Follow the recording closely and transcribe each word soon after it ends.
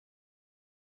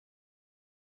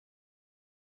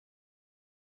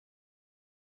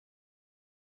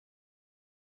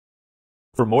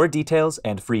For more details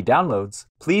and free downloads,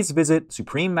 please visit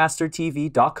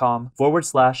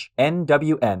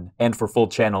suprememastertv.com/NWN. And for full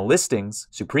channel listings,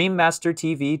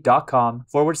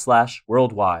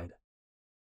 suprememastertv.com/worldwide.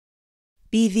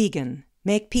 Be vegan,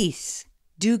 make peace,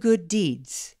 do good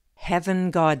deeds, heaven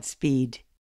Godspeed.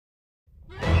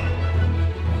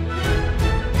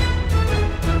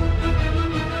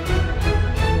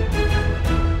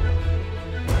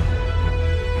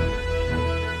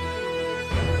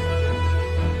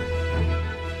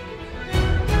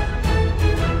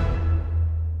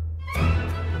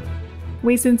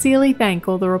 We sincerely thank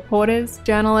all the reporters,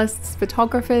 journalists,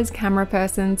 photographers, camera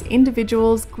persons,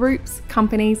 individuals, groups,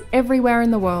 companies everywhere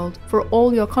in the world for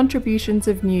all your contributions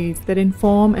of news that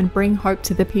inform and bring hope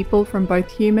to the people from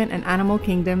both human and animal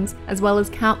kingdoms, as well as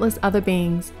countless other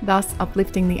beings, thus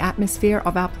uplifting the atmosphere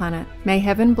of our planet. May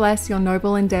heaven bless your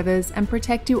noble endeavours and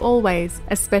protect you always,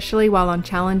 especially while on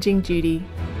challenging duty.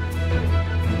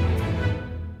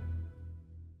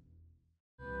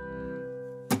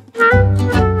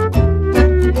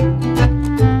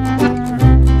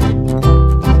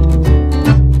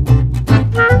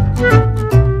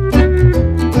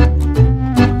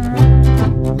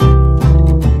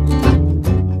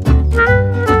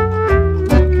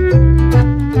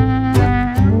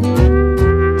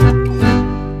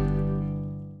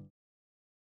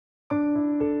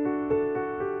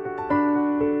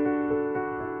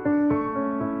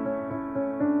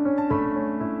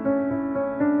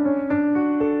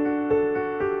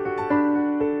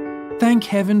 Thank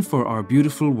heaven for our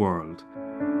beautiful world.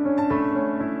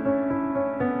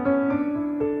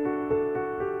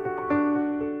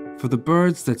 For the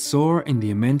birds that soar in the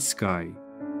immense sky.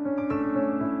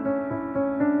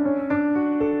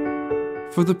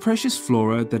 For the precious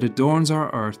flora that adorns our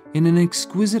earth in an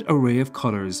exquisite array of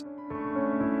colors.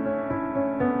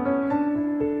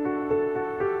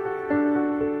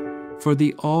 For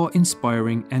the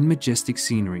awe-inspiring and majestic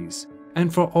sceneries.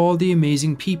 And for all the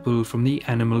amazing people from the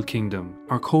animal kingdom,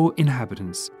 our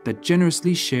co-inhabitants, that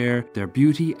generously share their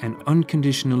beauty and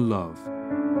unconditional love.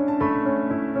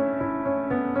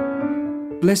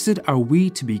 Blessed are we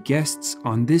to be guests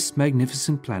on this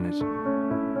magnificent planet.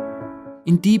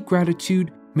 In deep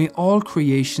gratitude, may all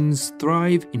creations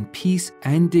thrive in peace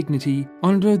and dignity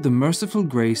under the merciful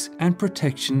grace and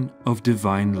protection of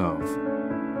divine love.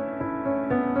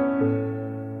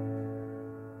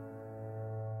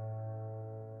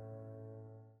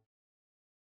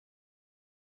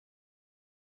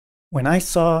 When I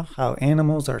saw how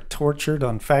animals are tortured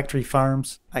on factory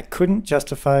farms, I couldn't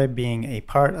justify being a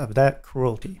part of that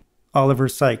cruelty. Oliver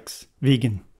Sykes,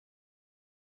 vegan.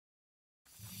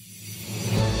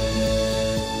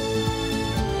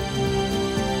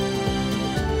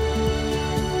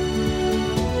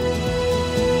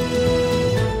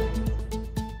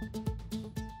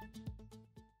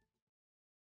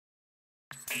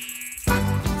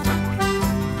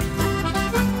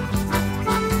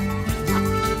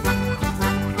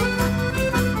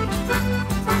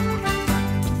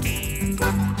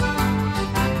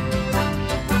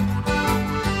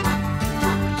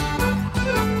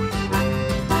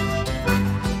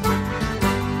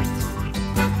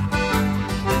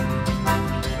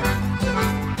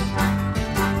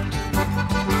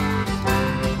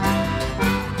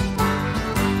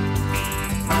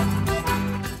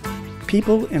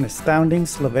 People in astounding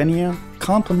Slovenia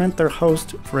compliment their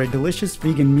host for a delicious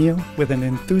vegan meal with an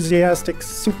enthusiastic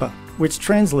supa, which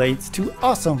translates to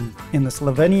awesome in the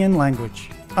Slovenian language.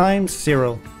 I'm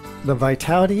Cyril. The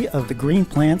vitality of the green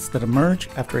plants that emerge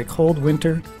after a cold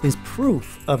winter is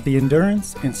proof of the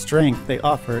endurance and strength they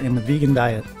offer in the vegan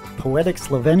diet. Poetic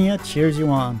Slovenia cheers you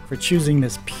on for choosing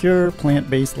this pure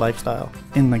plant-based lifestyle.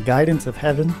 In the guidance of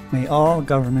heaven, may all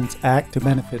governments act to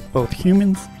benefit both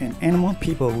humans and animal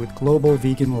people with global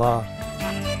vegan law.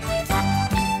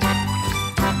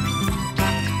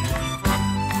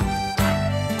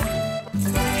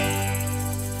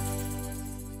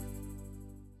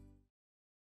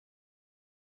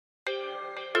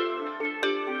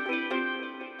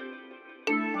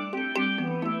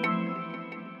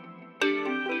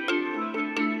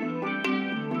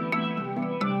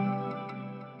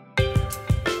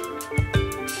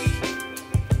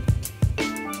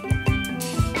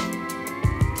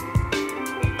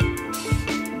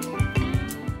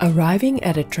 Arriving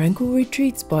at a tranquil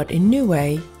retreat spot in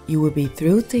Niue, you will be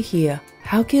thrilled to hear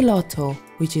Haukiloto,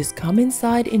 which is come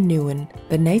inside in Niuan,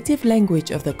 the native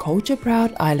language of the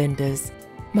culture-proud islanders.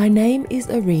 My name is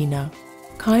Arena.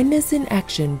 Kindness in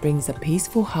action brings a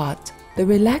peaceful heart. The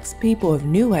relaxed people of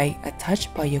Niue are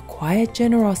touched by your quiet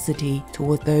generosity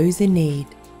toward those in need.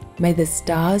 May the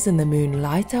stars and the moon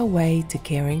light our way to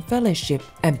caring fellowship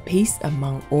and peace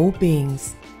among all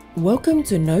beings. Welcome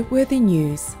to Noteworthy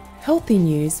News, healthy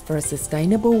news for a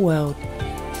sustainable world.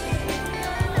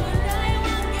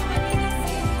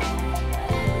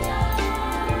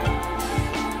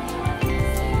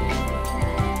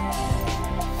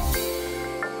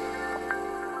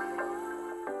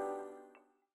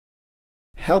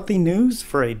 Healthy news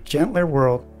for a gentler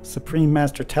world. Supreme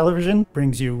Master Television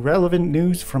brings you relevant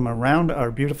news from around our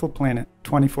beautiful planet,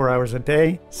 24 hours a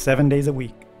day, 7 days a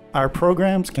week. Our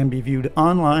programs can be viewed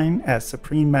online at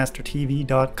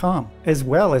suprememastertv.com, as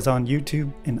well as on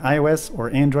YouTube and iOS or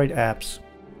Android apps.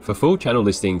 For full channel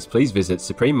listings, please visit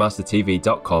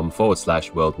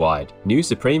suprememastertv.com/worldwide. New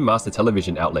Supreme Master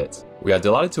Television outlets. We are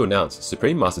delighted to announce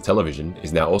Supreme Master Television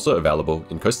is now also available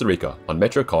in Costa Rica on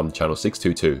Metrocom Channel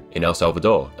 622, in El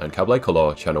Salvador on Cable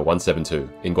Color Channel 172,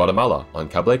 in Guatemala on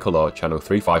Cable Color Channel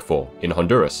 354, in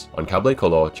Honduras on Cable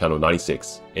Color Channel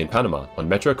 96, in Panama on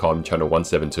Metrocom Channel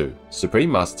 172.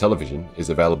 Supreme Master Television is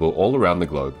available all around the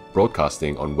globe,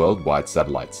 broadcasting on worldwide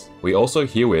satellites. We also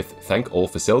herewith thank all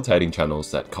facilitating channels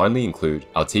that kindly include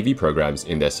our TV programs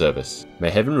in their service.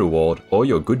 May heaven reward all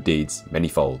your good deeds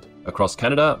manyfold. Across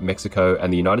Canada, Mexico,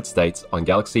 and the United States on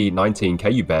Galaxy 19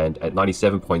 KU band at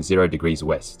 97.0 degrees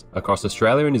west. Across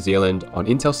Australia and New Zealand on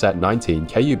Intelsat 19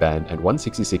 KU band at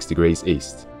 166 degrees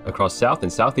east. Across South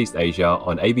and Southeast Asia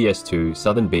on ABS2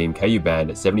 Southern Beam KU band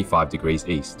at 75 degrees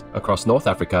east. Across North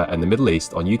Africa and the Middle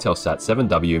East on Eutelsat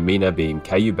 7W MENA Beam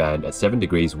KU band at 7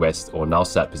 degrees west or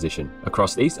nullsat position.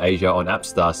 Across East Asia on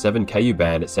APSTAR 7 KU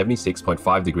band at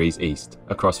 76.5 degrees east.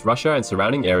 Across Russia and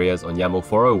surrounding areas on YAML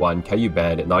 401 KU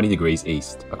band at 90 degrees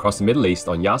east. Across the Middle East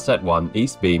on Yahsat 1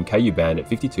 East Beam KU band at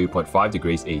 52.5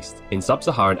 degrees east. In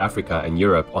Sub-Saharan Africa and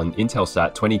Europe on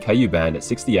Intelsat 20 KU band at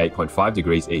 68.5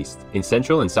 degrees east. In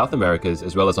Central and South Americas,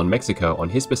 as well as on Mexico on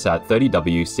Hispasat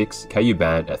 30W6 KU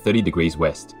band at 30 degrees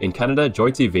west. In Canada, Joy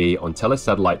TV on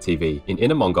Telesatellite TV. In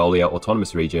Inner Mongolia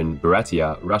Autonomous Region,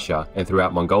 Buryatia, Russia, and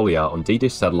throughout Mongolia on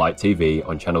D-Dish Satellite TV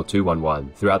on Channel 211.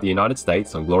 Throughout the United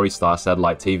States on Glory Star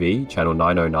Satellite TV, Channel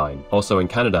 909. Also in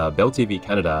Canada, Bell TV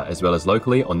Canada, as well as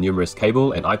locally on numerous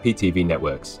cable and IPTV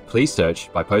networks. Please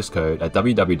search by postcode at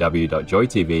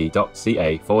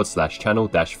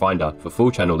www.joytv.ca/channel-finder for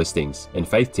full channel listings. And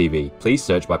Faith TV, please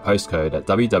search by postcode at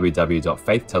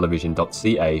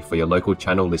www.faithtelevision.ca for your local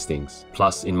channel listings.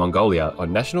 Plus, in Mongolia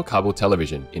on National Cable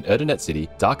Television in Erdenet City,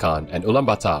 Darkhan, and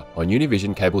Ulaanbaatar on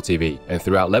Univision Cable TV, and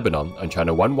throughout Lebanon on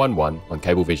Channel 111 on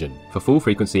Cablevision. For full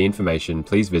frequency information,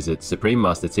 please visit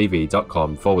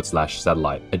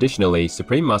suprememastertv.com/satellite. Additionally,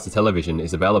 Supreme Master Television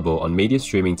is available on media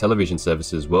streaming television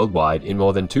services worldwide in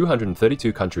more than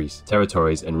 232 countries,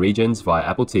 territories, and regions via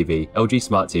Apple TV, LG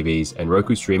Smart TVs, and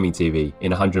Roku Streaming TV,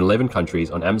 in 111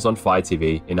 countries on Amazon Fire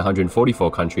TV, in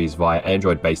 144 countries via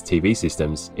Android-based TV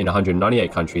systems, in 198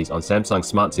 countries on Samsung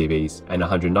Smart TVs, and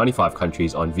 195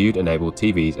 countries on Viewed-enabled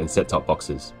TVs and set-top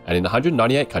boxes, and in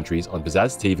 198 countries on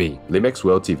Pizzazz TV, Limex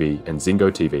World TV, and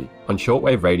Zingo TV. On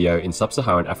shortwave radio in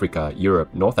Sub-Saharan Africa, Europe,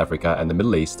 North Africa, and the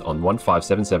Middle East on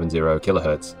 15770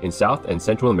 kHz, in South and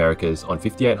Central Americas on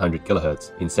 5800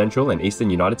 kHz, in Central and Eastern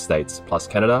United States, plus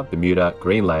Canada, Bermuda,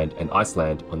 Greenland, and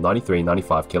Iceland on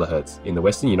 9395 kHz, in the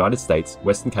Western United States,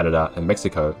 Western Canada, and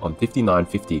Mexico on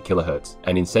 5950 kHz,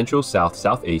 and in Central, South,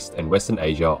 Southeast, and Western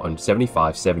Asia on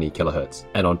 7570 kHz,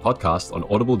 and on podcast on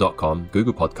audible.com,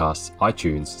 Google Podcasts,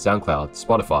 iTunes, SoundCloud,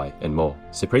 Spotify, and more.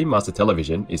 Supreme Master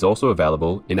Television is also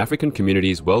available in African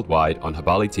communities worldwide on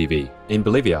Habali TV, in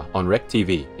Bolivia on Rec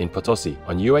TV, in Potosi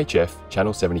on UHF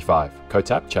Channel 75,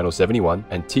 Kotap Channel 71,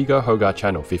 and Tigo Hogar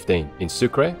Channel 15, in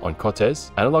Sucre on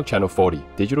Cortez, Analog Channel 40,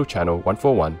 Digital Channel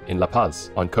 141, in La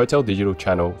Paz on Cotel Digital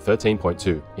Channel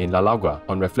 13.2, in La Lagua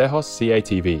on Reflejos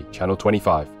CATV Channel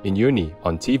 25, in Uni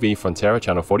on TV Frontera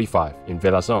Channel 45, in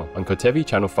Velazon on Cotevi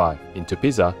Channel 5, in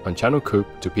Tupiza on Channel Coupe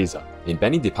Tupiza, in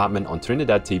Beni Department on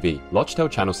Trinidad TV, Lochtel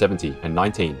Channel 70 and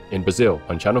 19, in Brazil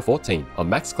on Channel 14, on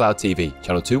MaxCloud TV,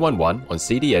 Channel 211 on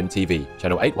CDN TV,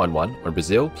 Channel 811 on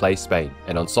Brazil Play Spain,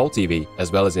 and on Sol TV,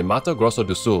 as well as in Mato Grosso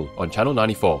do Sul on Channel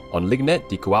 94, on Lignet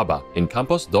de Cuaba, in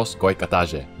Campos dos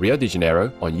Goicotage, Rio de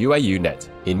Janeiro on UAU Net,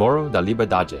 in Morro da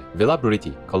Liberdade, Villa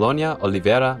Buriti, Colonia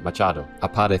Oliveira Machado,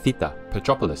 Aparecida,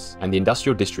 Petropolis, and the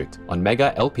Industrial District on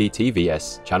Mega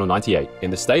LPTVS Channel 98, in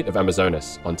the state of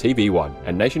Amazonas on TV1,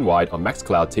 and nationwide on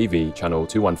MaxCloud TV Channel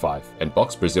 215, and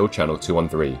Box Brazil Channel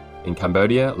 213. In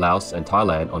Cambodia, Laos, and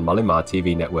Thailand on Malimar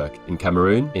TV network. In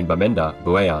Cameroon, in Bamenda,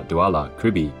 Buea, Douala,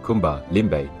 Kribi, Kumba,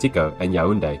 Limbe, Tiko, and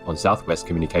Yaoundé on Southwest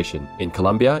Communication. In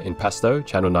Colombia, in Pasto,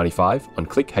 Channel 95 on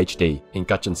Click HD. In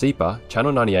Cachansipa,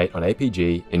 Channel 98 on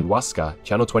APG. In Huasca,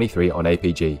 Channel 23 on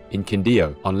APG. In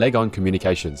Quindío, on Legon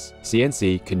Communications.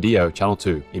 CNC, Quindío, Channel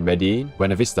 2. In Medellín,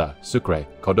 Buena Vista, Sucre,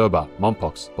 Cordoba,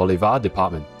 Mompox, Bolivar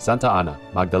Department, Santa Ana,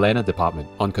 Magdalena Department.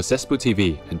 On Cosespu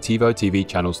TV and TiVo TV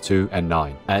Channels 2 and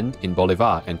 9. And in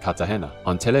Bolivar and Cartagena,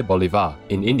 on Tele Bolivar.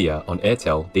 In India, on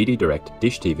Airtel, DD Direct,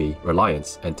 Dish TV,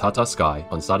 Reliance, and Tata Sky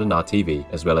on Sadana TV,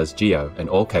 as well as Geo and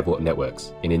all cable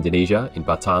networks. In Indonesia, in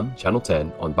Batam, Channel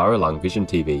 10 on Baralang Vision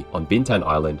TV. On Bintan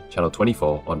Island, Channel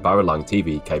 24 on Baralang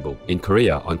TV cable. In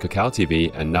Korea, on Kakao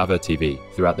TV and Nava TV.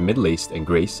 Throughout the Middle East and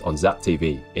Greece, on Zap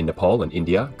TV. In Nepal and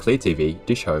India, Clear TV,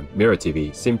 Dish Home, Mirror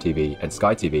TV, Sim TV, and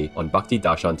Sky TV on Bhakti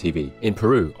Darshan TV. In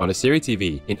Peru, on Asiri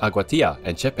TV. In Aguatia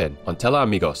and Chepen, on Tela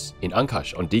Amigos. In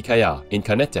Ancash, on DKR. In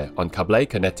Canete, on Cable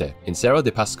Canete. In Cerro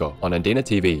de Pasco, on Andina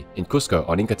TV. In Cusco,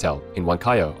 on Incatel. In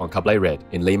Huancayo, on Cable Red.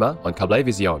 In Lima, on Cable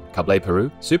Vision, Cable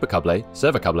Peru, Super Cable,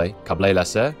 Server Cable, Cable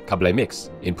Laser, Cable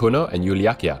Mix. In Puno and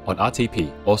Juliaquia, on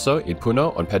RTP. Also in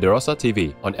Puno, on Pedrosa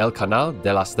TV. On El Canal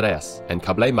de las Estrellas and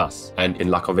Cable Mas. And in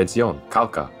La Convención,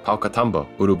 Cauca, Paucatambo,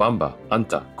 Urubamba,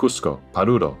 Anta, Cusco,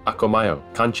 Paruro, Acomayo,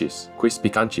 Canchis,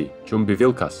 Quispicanchi,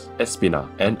 Chumbivilcas, Espina,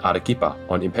 and Arequipa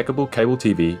on Impeccable Cable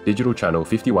TV Digital Channel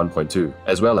 51.2,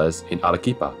 as well as in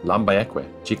Arequipa, Lambayeque,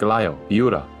 Chiclayo,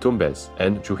 Piura, Tumbes,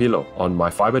 and Trujillo on My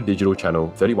Fiber Digital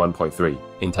Channel 31.3.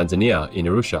 In Tanzania, in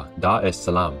Arusha, Dar es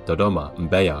Salaam, Dodoma,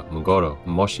 Mbeya, Mgoro,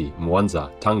 Moshi, Mwanza,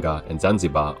 Tanga, and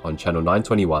Zanzibar on Channel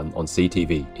 921 on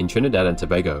CTV. In Trinidad and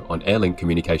Tobago on Airlink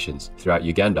Communications. Throughout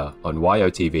Uganda on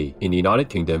YOTV. In the United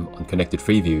Kingdom on Connected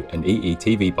Freeview and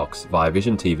EETV Box via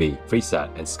Vision TV, Freesat,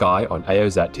 and Sky on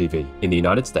AOZAT TV. In the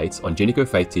United States on Jinico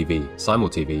Faith TV, Simul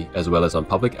TV, as well as on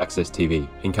Public Access TV.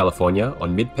 In California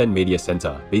on Midpen Media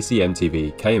Center, BCM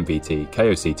TV, KMVT,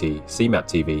 KOCT, CMAP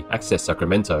TV, Access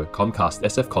Sacramento, Comcast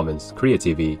SF Commons, Korea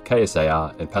TV,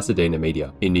 KSAR, and Pasadena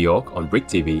Media. In New York on Brick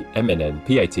TV, MNN,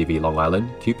 PATV Long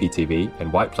Island, QPTV,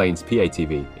 and White Plains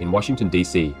PATV. In Washington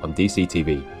DC on DC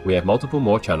TV. We have multiple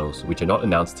more channels which are not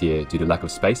announced here due to lack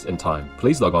of space and time.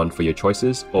 Please log on for your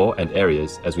choices and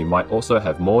areas, as we might also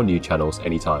have more new channels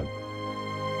anytime.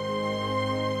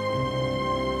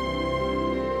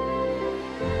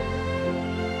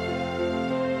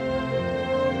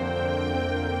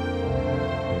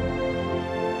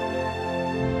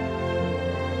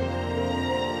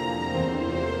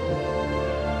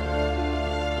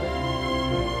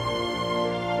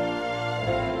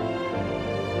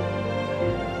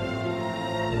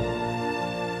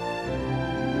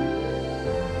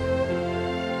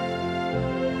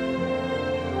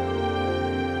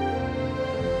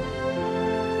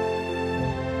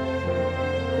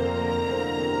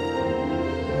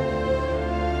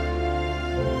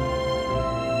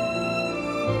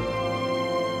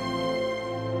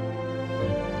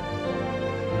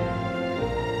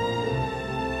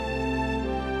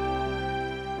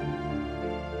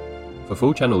 For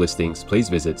full channel listings, please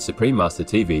visit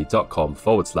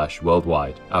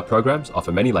suprememastertv.com/worldwide. Our programs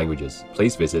offer many languages.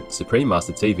 Please visit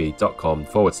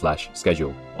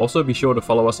suprememastertv.com/schedule. Also be sure to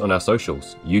follow us on our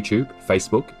socials: YouTube,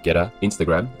 Facebook, Getter,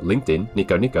 Instagram, LinkedIn,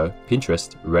 Nico,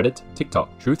 Pinterest, Reddit, TikTok,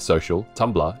 Truth Social,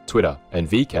 Tumblr, Twitter, and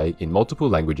VK in multiple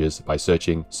languages by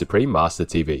searching Supreme Master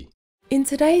TV. In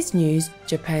today's news,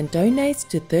 Japan donates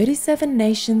to 37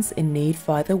 nations in need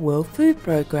via the World Food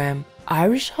Programme.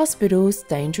 Irish hospitals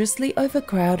dangerously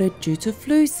overcrowded due to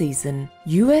flu season.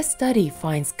 US study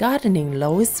finds gardening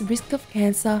lowers risk of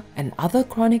cancer and other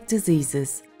chronic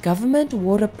diseases. Government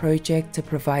water project to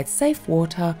provide safe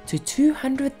water to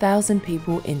 200,000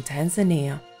 people in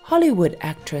Tanzania. Hollywood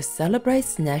actress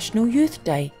celebrates National Youth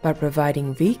Day by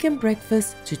providing vegan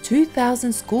breakfast to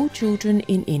 2,000 school children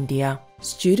in India.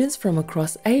 Students from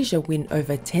across Asia win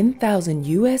over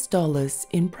 $10,000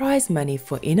 in prize money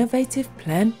for innovative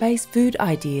plant-based food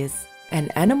ideas. An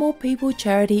animal people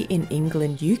charity in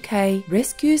England, UK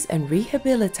rescues and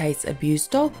rehabilitates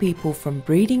abused dog people from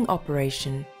breeding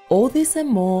operation. All this and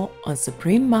more on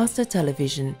Supreme Master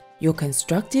Television, your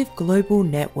constructive global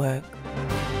network.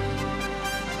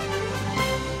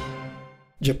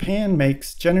 Japan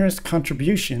makes generous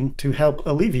contribution to help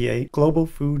alleviate global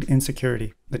food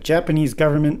insecurity. The Japanese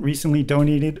government recently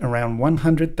donated around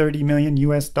 $130 million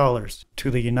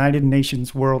to the United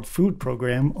Nations World Food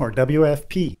Programme, or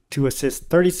WFP, to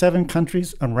assist 37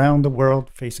 countries around the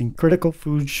world facing critical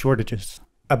food shortages.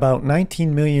 About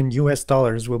 $19 million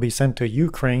will be sent to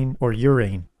Ukraine or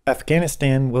Ukraine.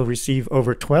 Afghanistan will receive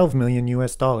over $12 million.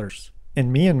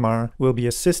 in Myanmar will be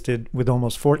assisted with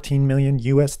almost 14 million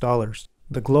US dollars.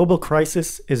 The global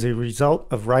crisis is a result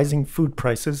of rising food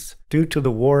prices due to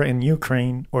the war in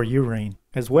Ukraine or Ukraine,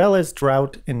 as well as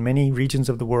drought in many regions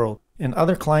of the world, and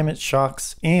other climate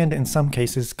shocks and, in some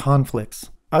cases, conflicts.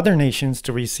 Other nations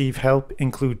to receive help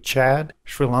include Chad,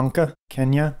 Sri Lanka,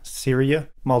 Kenya, Syria,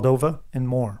 Moldova, and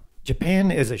more.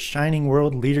 Japan is a Shining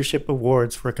World Leadership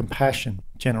Awards for Compassion,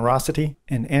 Generosity,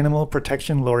 and Animal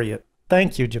Protection Laureate.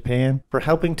 Thank you, Japan, for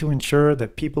helping to ensure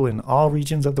that people in all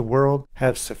regions of the world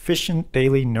have sufficient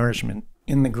daily nourishment.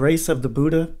 In the grace of the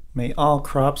Buddha, may all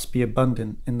crops be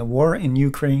abundant and the war in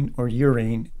Ukraine or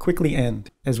Ukraine quickly end,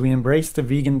 as we embrace the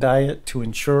vegan diet to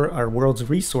ensure our world's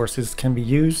resources can be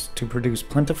used to produce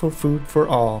plentiful food for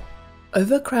all.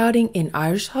 Overcrowding in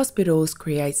Irish hospitals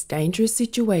creates dangerous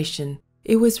situation.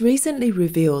 It was recently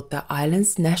revealed that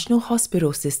Ireland's national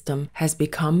hospital system has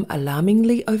become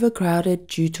alarmingly overcrowded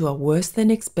due to a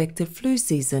worse-than-expected flu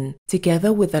season,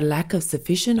 together with a lack of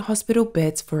sufficient hospital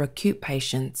beds for acute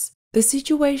patients. The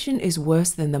situation is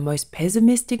worse than the most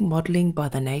pessimistic modelling by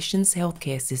the nation's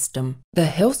healthcare system. The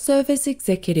Health Service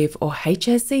Executive, or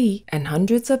HSE, and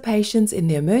hundreds of patients in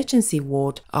the emergency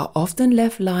ward are often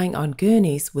left lying on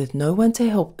gurneys with no one to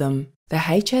help them. The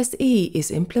HSE is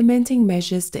implementing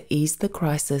measures to ease the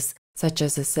crisis, such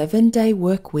as a 7-day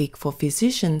work week for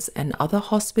physicians and other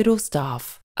hospital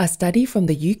staff. A study from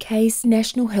the UK's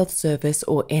National Health Service,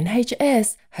 or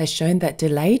NHS, has shown that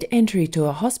delayed entry to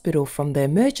a hospital from the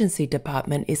emergency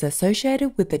department is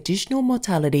associated with additional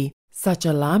mortality. Such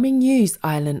alarming news,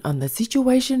 Ireland, on the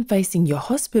situation facing your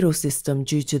hospital system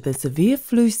due to the severe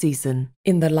flu season.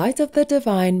 In the light of the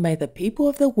divine, may the people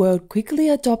of the world quickly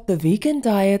adopt the vegan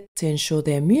diet to ensure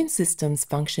their immune systems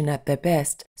function at their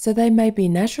best, so they may be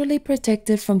naturally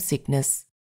protected from sickness.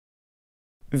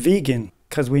 Vegan,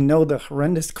 because we know the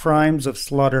horrendous crimes of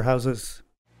slaughterhouses.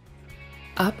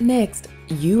 Up next,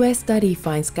 US study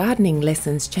finds gardening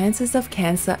lessens chances of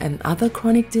cancer and other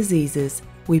chronic diseases.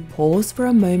 We pause for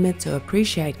a moment to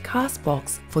appreciate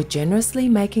Castbox for generously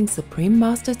making Supreme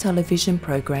Master television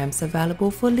programs available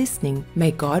for listening.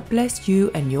 May God bless you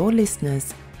and your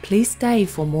listeners. Please stay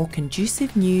for more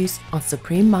conducive news on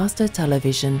Supreme Master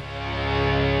Television.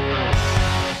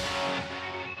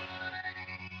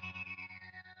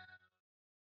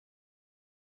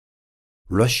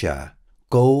 Russia,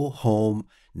 go home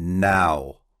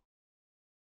now.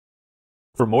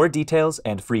 For more details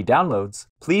and free downloads,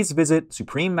 please visit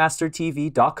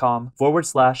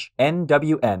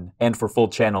suprememastertv.com/NWN, and for full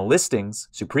channel listings,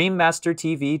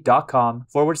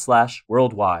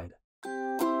 suprememastertv.com/worldwide.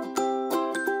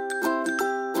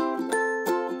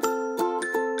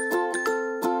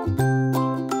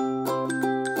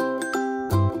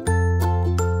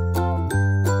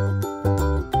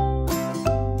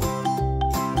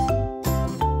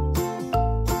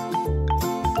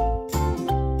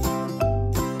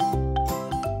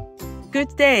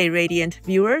 Good day, Radiant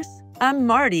viewers. I'm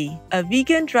Marty, a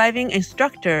vegan driving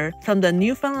instructor from the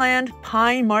Newfoundland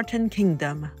Pine Marten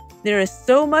Kingdom. There is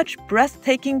so much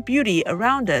breathtaking beauty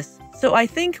around us, so I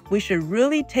think we should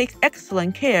really take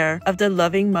excellent care of the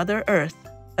loving Mother Earth.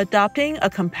 Adopting a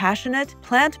compassionate,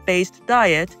 plant-based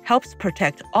diet helps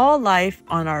protect all life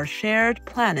on our shared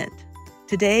planet.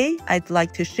 Today, I'd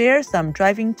like to share some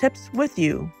driving tips with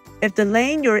you. If the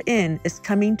lane you're in is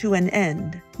coming to an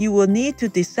end, you will need to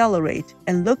decelerate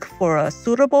and look for a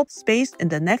suitable space in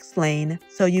the next lane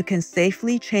so you can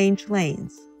safely change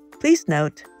lanes. Please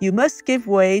note, you must give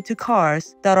way to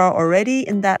cars that are already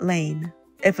in that lane.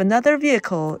 If another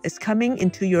vehicle is coming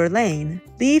into your lane,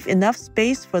 leave enough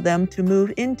space for them to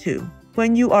move into.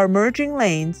 When you are merging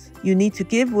lanes, you need to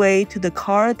give way to the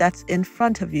car that's in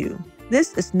front of you.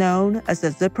 This is known as a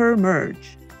zipper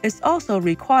merge. It's also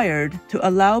required to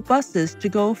allow buses to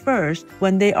go first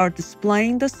when they are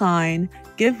displaying the sign,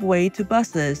 "Give way to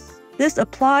buses." This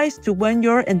applies to when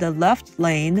you're in the left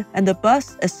lane and the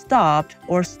bus is stopped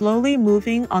or slowly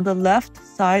moving on the left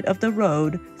side of the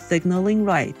road, signaling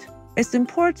right. It's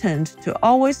important to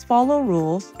always follow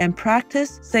rules and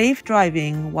practice safe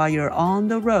driving while you're on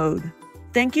the road.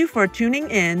 Thank you for tuning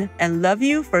in, and love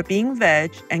you for being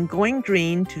veg and going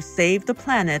green to save the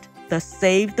planet, thus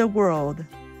save the world.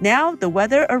 Now the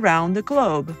weather around the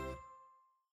globe.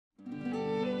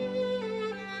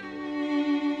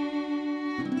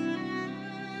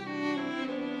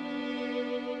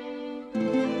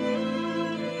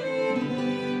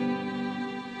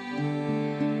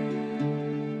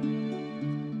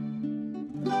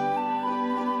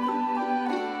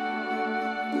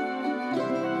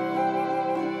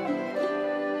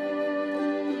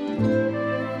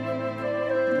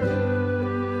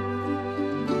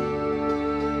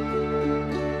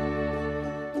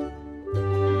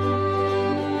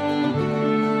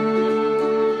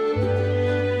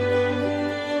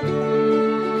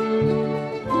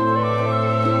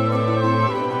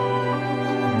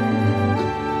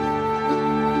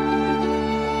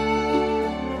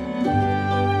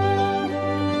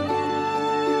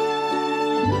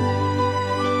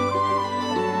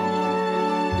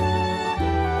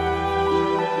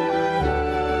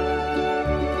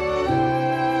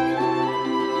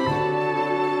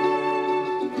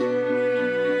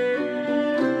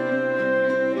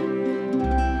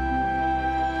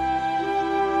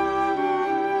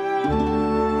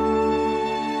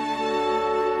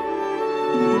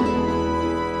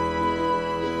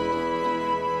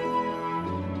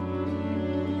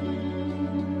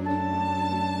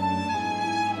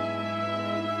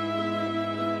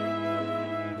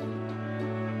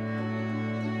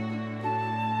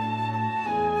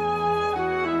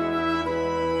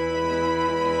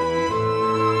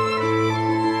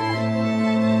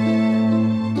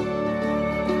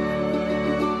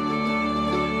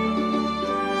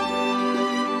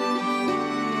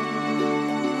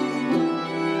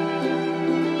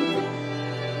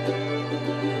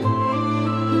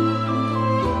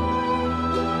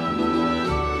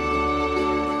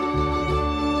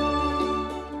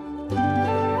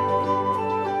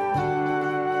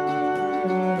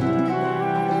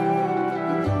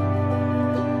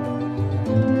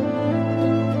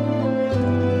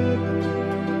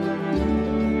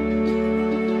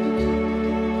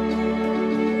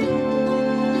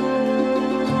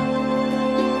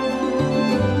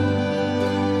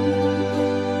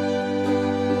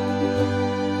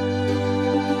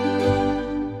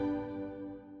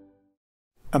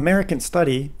 American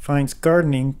study finds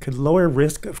gardening could lower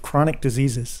risk of chronic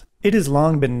diseases. It has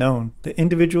long been known that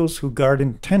individuals who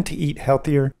garden tend to eat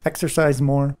healthier, exercise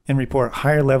more, and report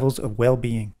higher levels of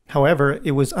well-being. However,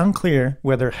 it was unclear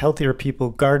whether healthier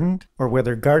people gardened or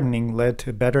whether gardening led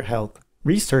to better health.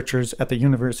 Researchers at the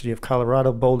University of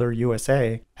Colorado Boulder,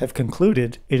 USA, have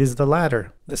concluded it is the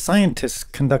latter. The scientists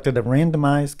conducted a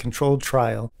randomized controlled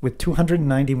trial with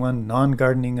 291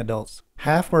 non-gardening adults.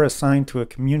 Half were assigned to a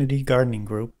community gardening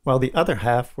group, while the other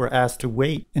half were asked to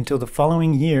wait until the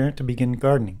following year to begin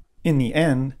gardening. In the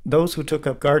end, those who took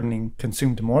up gardening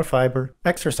consumed more fiber,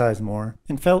 exercised more,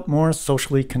 and felt more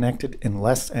socially connected and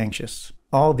less anxious.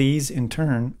 All these, in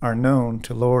turn, are known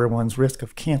to lower one's risk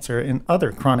of cancer and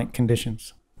other chronic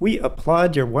conditions. We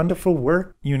applaud your wonderful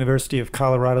work, University of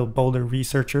Colorado Boulder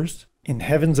researchers. In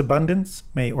heaven's abundance,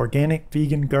 may organic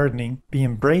vegan gardening be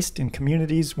embraced in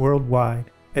communities worldwide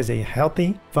as a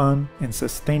healthy, fun, and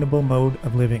sustainable mode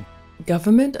of living.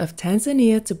 Government of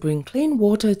Tanzania to bring clean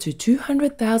water to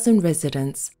 200,000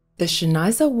 residents. The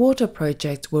Shiniza Water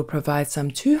Project will provide some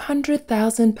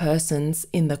 200,000 persons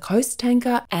in the Coast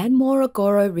Tanga and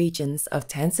Morogoro regions of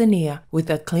Tanzania with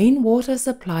a clean water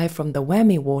supply from the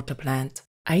Wami water plant.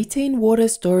 18 water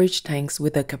storage tanks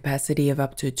with a capacity of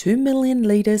up to 2 million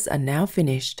litres are now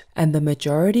finished, and the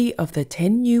majority of the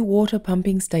 10 new water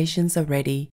pumping stations are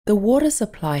ready. The water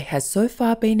supply has so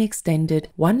far been extended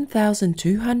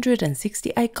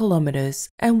 1,268 kilometres,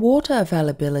 and water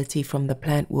availability from the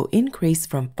plant will increase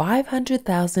from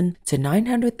 500,000 to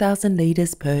 900,000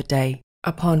 litres per day.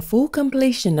 Upon full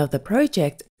completion of the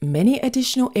project, many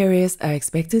additional areas are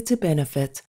expected to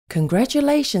benefit.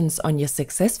 Congratulations on your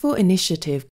successful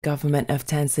initiative, Government of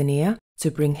Tanzania, to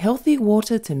bring healthy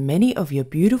water to many of your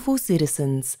beautiful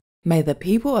citizens. May the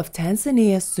people of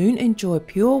Tanzania soon enjoy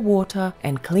pure water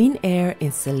and clean air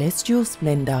in celestial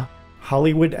splendor.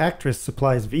 Hollywood actress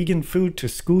supplies vegan food to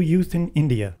school youth in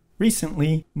India.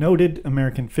 Recently, noted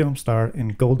American film star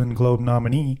and Golden Globe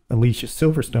nominee Alicia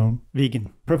Silverstone,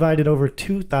 vegan, provided over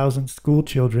 2,000 school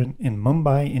children in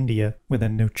Mumbai, India with a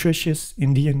nutritious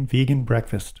Indian vegan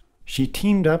breakfast. She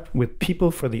teamed up with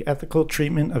People for the Ethical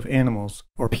Treatment of Animals,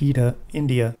 or PETA,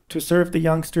 India, to serve the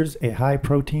youngsters a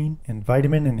high-protein and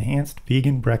vitamin-enhanced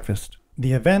vegan breakfast.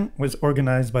 The event was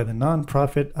organized by the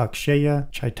non-profit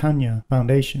Akshaya Chaitanya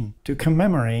Foundation to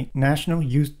commemorate National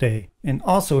Youth Day and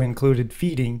also included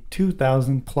feeding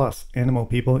 2,000 plus animal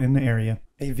people in the area.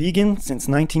 A vegan since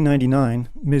 1999,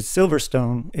 Ms.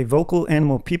 Silverstone, a vocal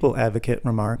animal people advocate,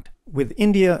 remarked, "With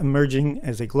India emerging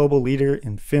as a global leader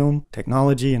in film,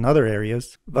 technology, and other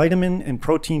areas, vitamin and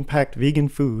protein-packed vegan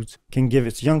foods can give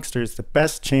its youngsters the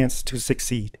best chance to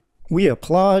succeed." We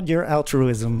applaud your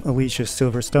altruism, Alicia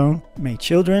Silverstone. May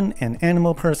children and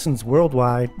animal persons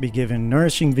worldwide be given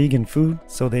nourishing vegan food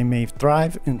so they may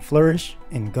thrive and flourish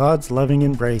in God's loving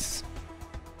embrace.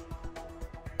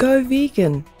 Go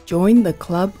vegan! Join the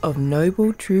club of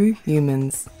noble true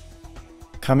humans.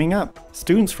 Coming up,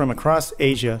 students from across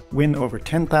Asia win over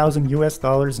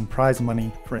 $10,000 in prize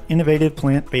money for innovative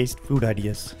plant-based food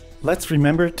ideas. Let's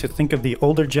remember to think of the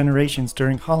older generations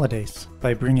during holidays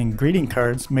by bringing greeting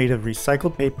cards made of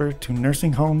recycled paper to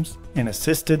nursing homes and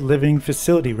assisted living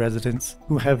facility residents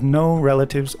who have no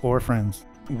relatives or friends.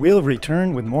 We'll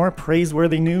return with more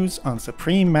praiseworthy news on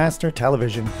Supreme Master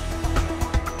Television.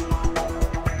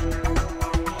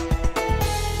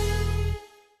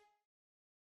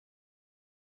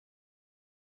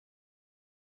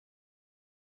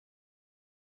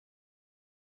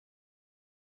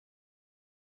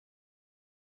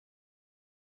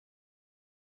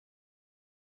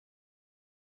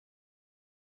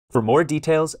 For more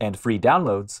details and free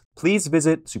downloads, please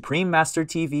visit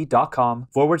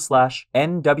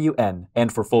suprememastertv.com/NWN,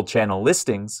 and for full channel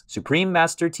listings,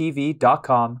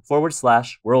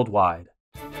 suprememastertv.com/worldwide.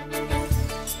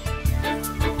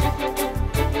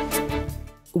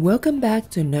 Welcome back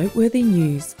to Noteworthy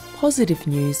News, positive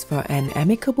news for an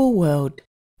amicable world.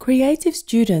 Creative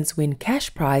students win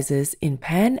cash prizes in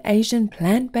Pan-Asian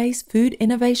Plant-Based Food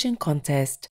Innovation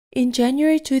Contest. In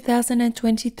January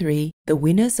 2023, the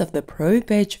winners of the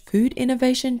Pro-Veg Food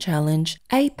Innovation Challenge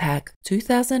APAC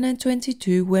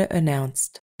 2022 were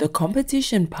announced. The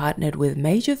competition partnered with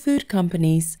major food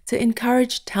companies to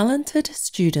encourage talented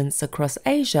students across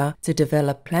Asia to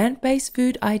develop plant-based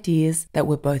food ideas that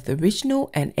were both original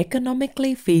and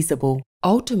economically feasible.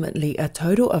 Ultimately, a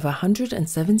total of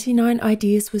 179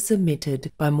 ideas were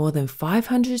submitted by more than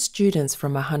 500 students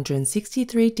from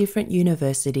 163 different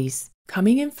universities.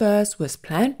 Coming in first was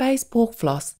plant-based pork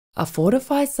floss, a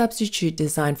fortified substitute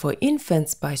designed for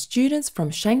infants by students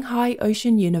from Shanghai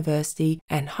Ocean University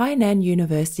and Hainan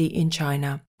University in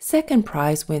China. Second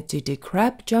prize went to the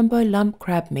Crab Jumbo Lump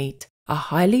Crab Meat, a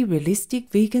highly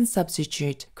realistic vegan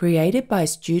substitute created by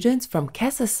students from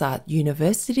Kasasat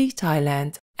University,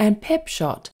 Thailand, and Pep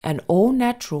Shot, an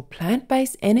all-natural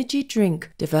plant-based energy drink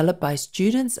developed by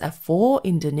students at 4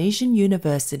 Indonesian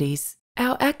universities.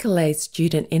 Our accolades,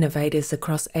 student innovators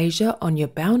across Asia, on your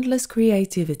boundless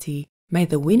creativity. May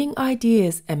the winning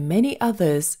ideas and many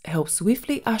others help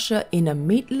swiftly usher in a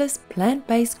meatless,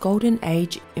 plant-based golden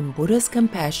age in Buddha's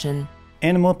compassion.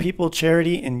 Animal People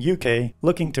Charity in UK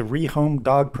looking to rehome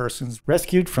dog persons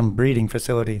rescued from breeding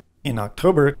facility. In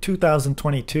October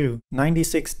 2022,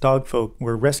 96 dogfolk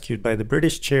were rescued by the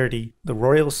British charity, the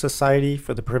Royal Society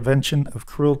for the Prevention of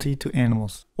Cruelty to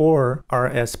Animals, or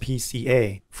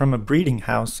RSPCA, from a breeding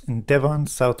house in Devon,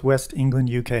 southwest England,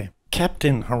 UK. Kept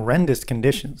in horrendous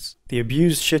conditions, the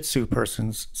abused Shih Tzu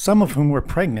persons, some of whom were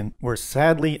pregnant, were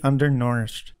sadly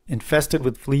undernourished, infested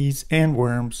with fleas and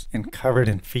worms, and covered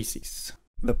in feces.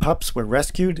 The pups were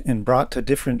rescued and brought to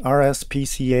different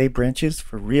RSPCA branches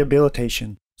for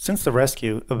rehabilitation. Since the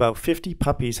rescue, about 50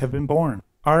 puppies have been born.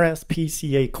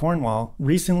 RSPCA Cornwall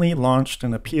recently launched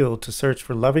an appeal to search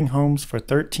for loving homes for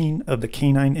 13 of the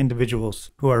canine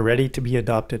individuals who are ready to be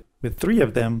adopted, with 3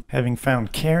 of them having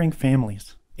found caring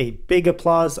families. A big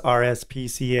applause,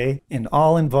 RSPCA, and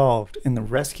all involved in the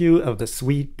rescue of the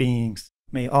sweet beings.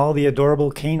 May all the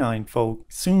adorable canine folk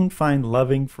soon find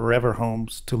loving forever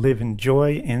homes to live in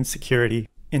joy and security.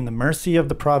 In the mercy of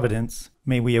the Providence,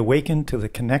 may we awaken to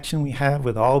the connection we have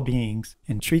with all beings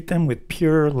and treat them with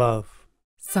pure love.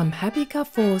 Some happy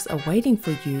guffaws are waiting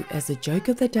for you as the joke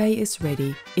of the day is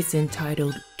ready. It's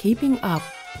entitled Keeping Up.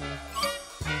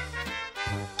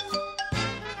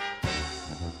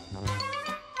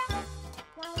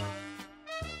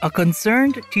 A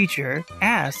concerned teacher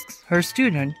asks her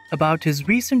student about his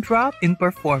recent drop in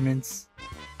performance.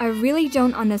 I really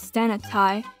don't understand it,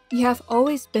 Tai. You have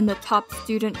always been the top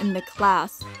student in the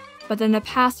class, but in the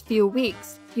past few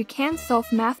weeks, you can't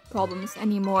solve math problems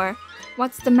anymore.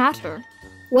 What's the matter?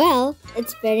 Well,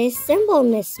 it's very simple,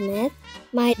 Miss Smith.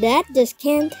 My dad just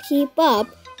can't keep up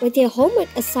with your homework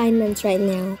assignments right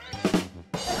now.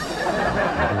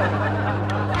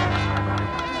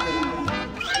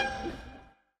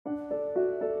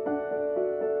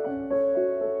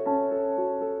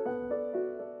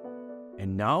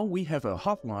 And now we have a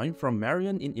hotline from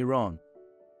Marian in Iran.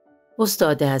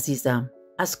 استاد عزیزم،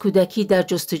 از کودکی در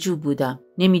جستجو بودم.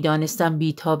 نمیدانستم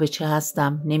بی‌تاب چه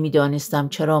هستم، نمیدانستم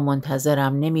چرا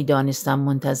منتظرم، نمیدانستم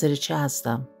منتظر چه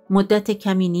هستم. مدت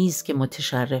کمی نیست که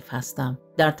متشرف هستم.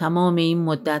 در تمام این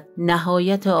مدت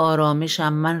نهایت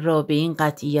آرامشم من را به این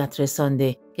قطعیت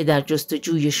رسانده که در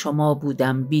جستجوی شما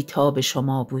بودم، بی‌تاب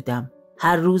شما بودم.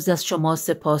 هر روز از شما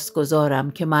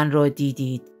سپاسگزارم که من را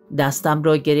دیدید. دستم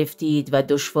را گرفتید و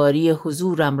دشواری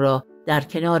حضورم را در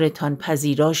کنارتان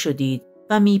پذیرا شدید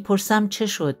و میپرسم چه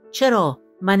شد؟ چرا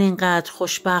من اینقدر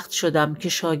خوشبخت شدم که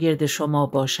شاگرد شما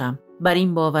باشم؟ بر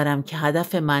این باورم که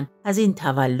هدف من از این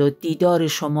تولد دیدار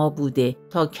شما بوده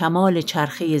تا کمال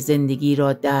چرخه زندگی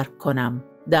را درک کنم.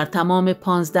 در تمام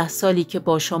 15 سالی که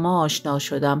با شما آشنا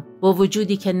شدم، با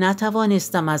وجودی که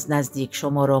نتوانستم از نزدیک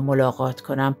شما را ملاقات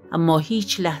کنم، اما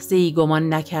هیچ لحظه‌ای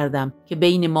گمان نکردم که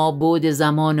بین ما بعد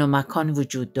زمان و مکان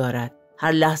وجود دارد.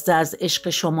 هر لحظه از عشق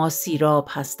شما سیراب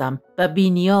هستم و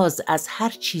بی‌نیاز از هر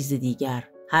چیز دیگر.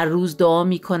 هر روز دعا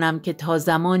می کنم که تا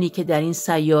زمانی که در این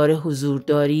سیاره حضور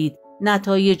دارید،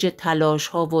 نتایج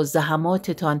تلاش‌ها و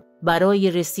زحماتتان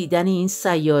برای رسیدن این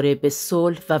سیاره به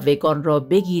صلح و وگان را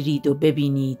بگیرید و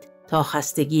ببینید تا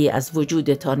خستگی از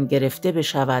وجودتان گرفته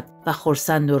بشود و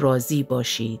خرسند و راضی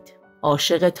باشید.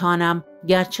 عاشقتانم،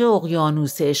 گرچه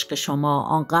اقیانوس عشق شما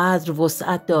آنقدر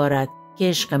وسعت دارد که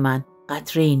عشق من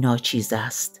قطره ناچیز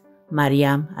است.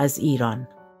 مریم از ایران.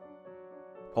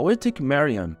 Poetic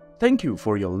Mariam, thank you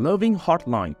for your loving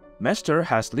heartline. Master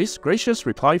has this gracious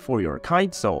reply for your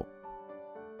kind soul.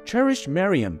 Cherished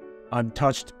Mariam, I'm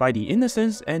touched by the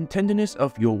innocence and tenderness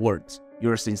of your words.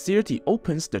 Your sincerity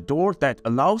opens the door that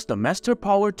allows the master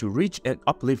power to reach and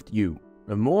uplift you.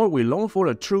 The more we long for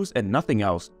the truth and nothing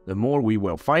else, the more we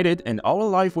will find it and our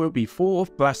life will be full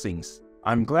of blessings.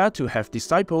 I'm glad to have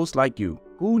disciples like you,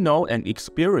 who know and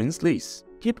experience this.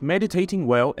 Keep meditating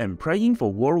well and praying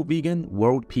for world vegan,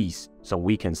 world peace, so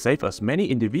we can save as many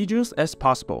individuals as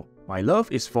possible. My love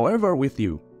is forever with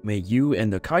you. May you and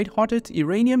the kind-hearted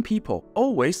Iranian people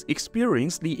always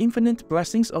experience the infinite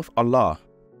blessings of Allah.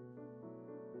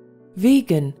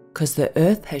 Vegan, 'cause the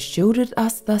earth has shielded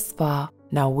us thus far.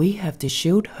 Now we have to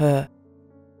shield her.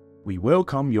 We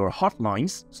welcome your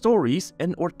hotlines, stories,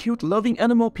 and or cute loving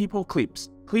animal people clips.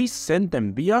 Please send them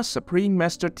via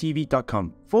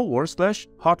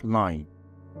suprememastertv.com/hotline.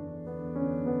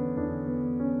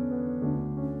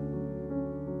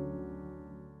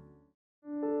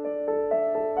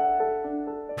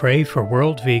 Pray for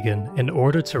World Vegan in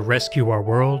order to rescue our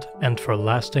world and for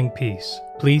lasting peace.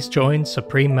 Please join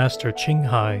Supreme Master Ching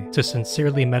Hai to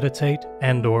sincerely meditate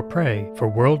and/or pray for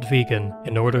World Vegan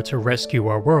in order to rescue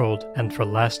our world and for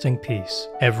lasting peace.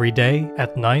 Every day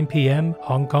at 9 p.m.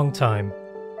 Hong Kong time.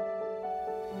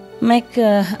 Make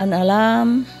an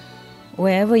alarm.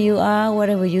 Wherever you are,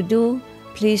 whatever you do,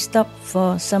 please stop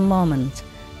for some moment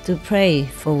to pray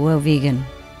for World Vegan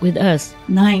with us,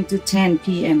 9 to 10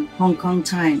 p.m. Hong Kong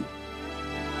time.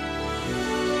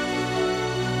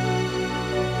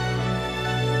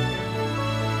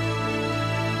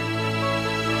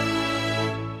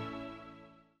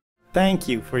 Thank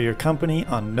you for your company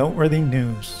on Noteworthy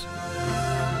News.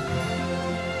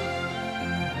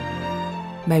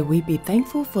 May we be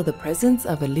thankful for the presence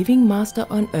of a living master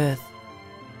on earth.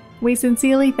 We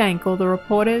sincerely thank all the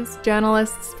reporters,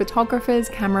 journalists, photographers,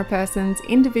 camera persons,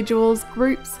 individuals,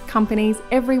 groups, companies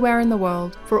everywhere in the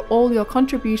world for all your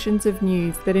contributions of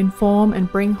news that inform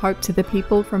and bring hope to the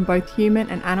people from both human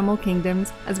and animal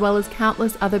kingdoms, as well as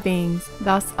countless other beings,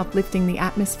 thus uplifting the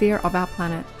atmosphere of our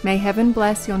planet. May heaven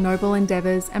bless your noble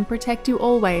endeavours and protect you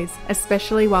always,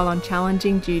 especially while on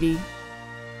challenging duty.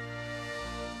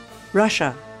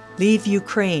 Russia, leave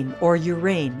Ukraine or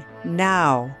Ukraine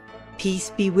now.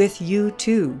 Peace be with you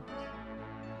too.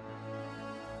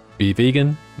 Be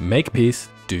vegan, make peace,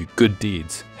 do good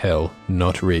deeds. Hell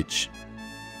not reach.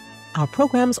 Our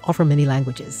programs offer many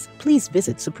languages. Please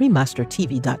visit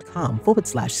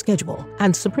suprememastertv.com/schedule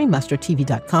and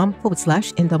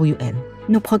suprememastertv.com/NWN.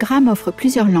 Nos programmes offrent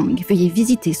plusieurs langues. Veuillez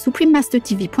visiter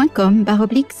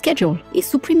suprememastertv.com/schedule et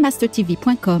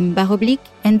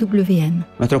suprememastertv.com/NWN.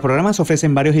 Nuestros programas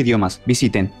ofrecen varios idiomas.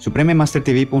 Visiten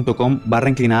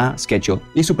suprememastertv.com/schedule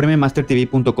y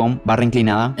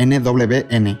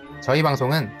suprememastertv.com/NWN. 저희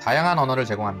방송은 다양한 언어를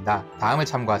제공합니다. 다음을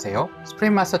참고하세요.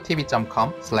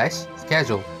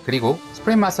 suprememastertv.com/schedule 그리고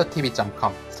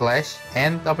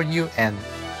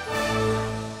suprememastertv.com/NWN